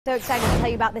So excited to tell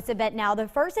you about this event now. The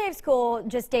first day of school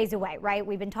just days away, right?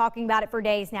 We've been talking about it for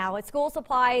days now. With school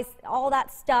supplies, all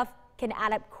that stuff can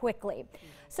add up quickly.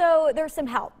 So there's some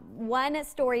help. One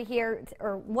story here,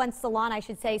 or one salon, I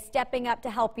should say, stepping up to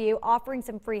help you, offering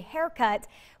some free haircuts.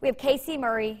 We have Casey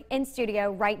Murray in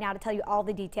studio right now to tell you all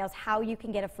the details, how you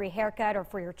can get a free haircut or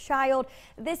for your child.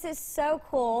 This is so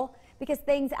cool because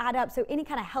things add up. So any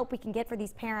kind of help we can get for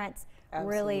these parents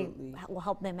really will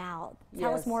help them out.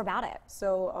 Tell us more about it.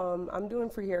 So I'm doing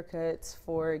free haircuts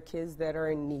for kids that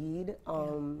are in need.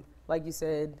 Like you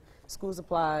said, school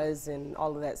supplies and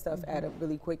all of that stuff add up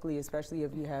really quickly, especially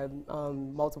if you have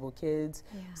multiple kids.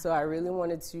 So I really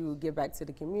wanted to give back to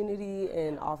the community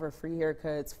and offer free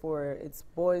haircuts for it's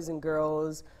boys and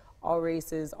girls, all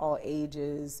races, all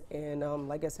ages. And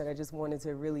like I said, I just wanted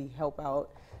to really help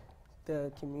out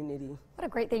the community. What a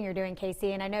great thing you're doing,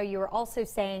 Casey. And I know you were also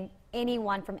saying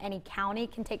anyone from any county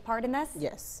can take part in this?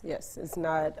 Yes. It's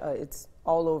not, it's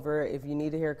all over. If you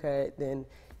need a haircut, then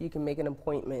you can make an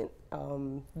appointment.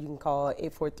 You can call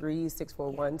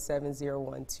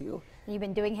 843-641-7012. You've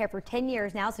been doing hair for 10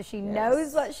 years now, so she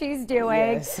knows what she's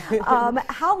doing. Yes.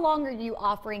 How long are you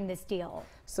offering this deal?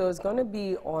 So it's going to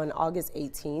be on August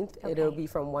 18th. Okay. It'll be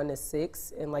from 1 to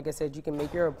 6. And like I said, you can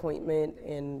make your appointment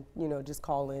and, you know, just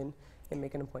call in and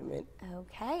make an appointment.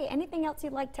 Okay. Anything else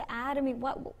you'd like to add? I mean,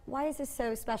 why is this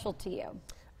so special to you?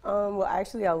 Well,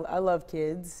 actually, I love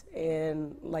kids.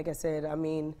 And like I said, I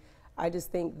mean, I just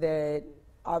think that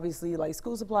obviously like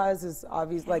school supplies is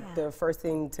obviously like the first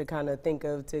thing to kind of think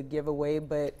of to give away.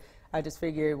 But I just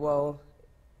figured, well,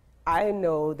 I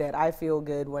know that I feel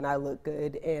good when I look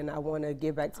good, and I want to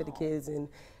give back to the kids and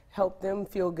help them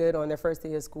feel good on their first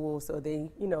day of school, so they,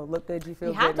 you know, look good, you feel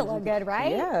good. You have to look good,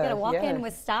 right? Yeah. You got to walk in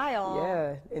with style.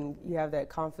 Yeah, and you have that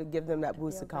give them that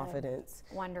boost of confidence.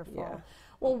 Wonderful. Yeah.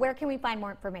 Well, where can we find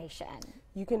more information?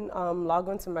 You can log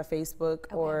on to my Facebook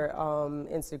or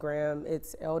Instagram.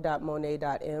 It's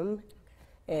l.monet.m.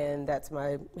 and that's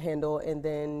my handle. And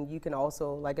then you can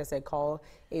also, like I said, call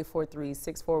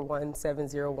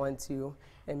 843-641-7012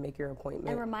 and make your appointment.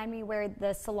 And remind me where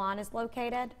the salon is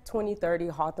located? 2030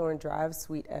 Hawthorne Drive,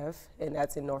 Suite F, and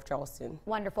that's in North Charleston.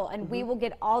 Wonderful. And we will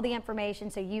get all the information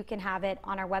so you can have it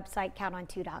on our website,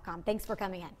 counton2.com. Thanks for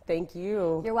coming in. Thank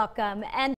you. You're welcome. And